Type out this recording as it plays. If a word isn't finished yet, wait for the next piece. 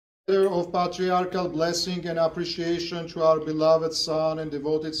Of patriarchal blessing and appreciation to our beloved son and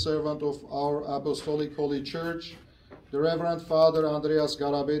devoted servant of our Apostolic Holy Church, the Reverend Father Andreas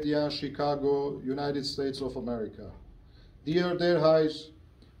Garabedian, Chicago, United States of America. Dear Derhais,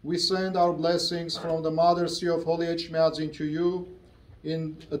 we send our blessings from the Mother See of Holy Echmiadzin to you,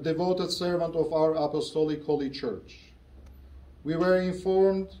 in a devoted servant of our Apostolic Holy Church. We were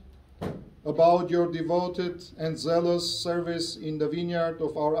informed about your devoted and zealous service in the vineyard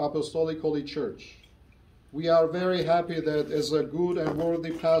of our Apostolic Holy Church. We are very happy that as a good and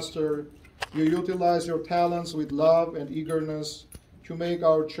worthy pastor, you utilize your talents with love and eagerness to make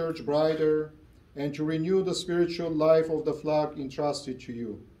our church brighter and to renew the spiritual life of the flock entrusted to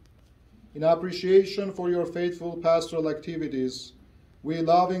you. In appreciation for your faithful pastoral activities, we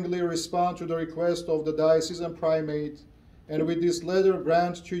lovingly respond to the request of the diocesan primate, and with this letter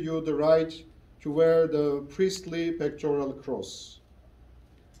grant to you the right to wear the priestly pectoral cross.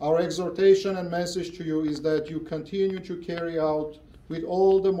 Our exhortation and message to you is that you continue to carry out with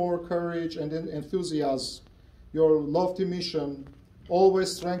all the more courage and enthusiasm your lofty mission,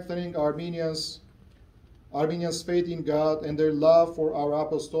 always strengthening Armenians' faith in God and their love for our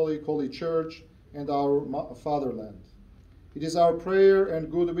Apostolic Holy Church and our fatherland. It is our prayer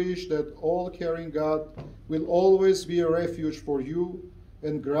and good wish that all-caring God will always be a refuge for you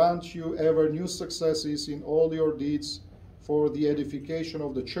and grant you ever new successes in all your deeds for the edification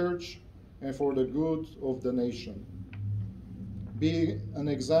of the Church and for the good of the nation. Be an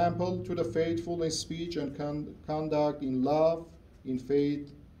example to the faithful in speech and conduct, in love, in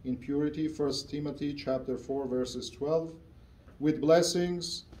faith, in purity. 1 Timothy chapter 4, verses 12. With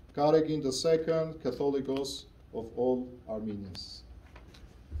blessings, Karekin II, Catholicos of All Armenians.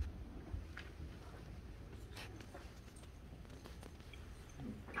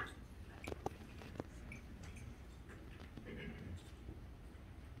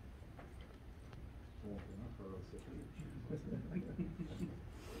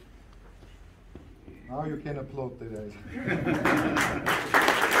 Now you can applaud today.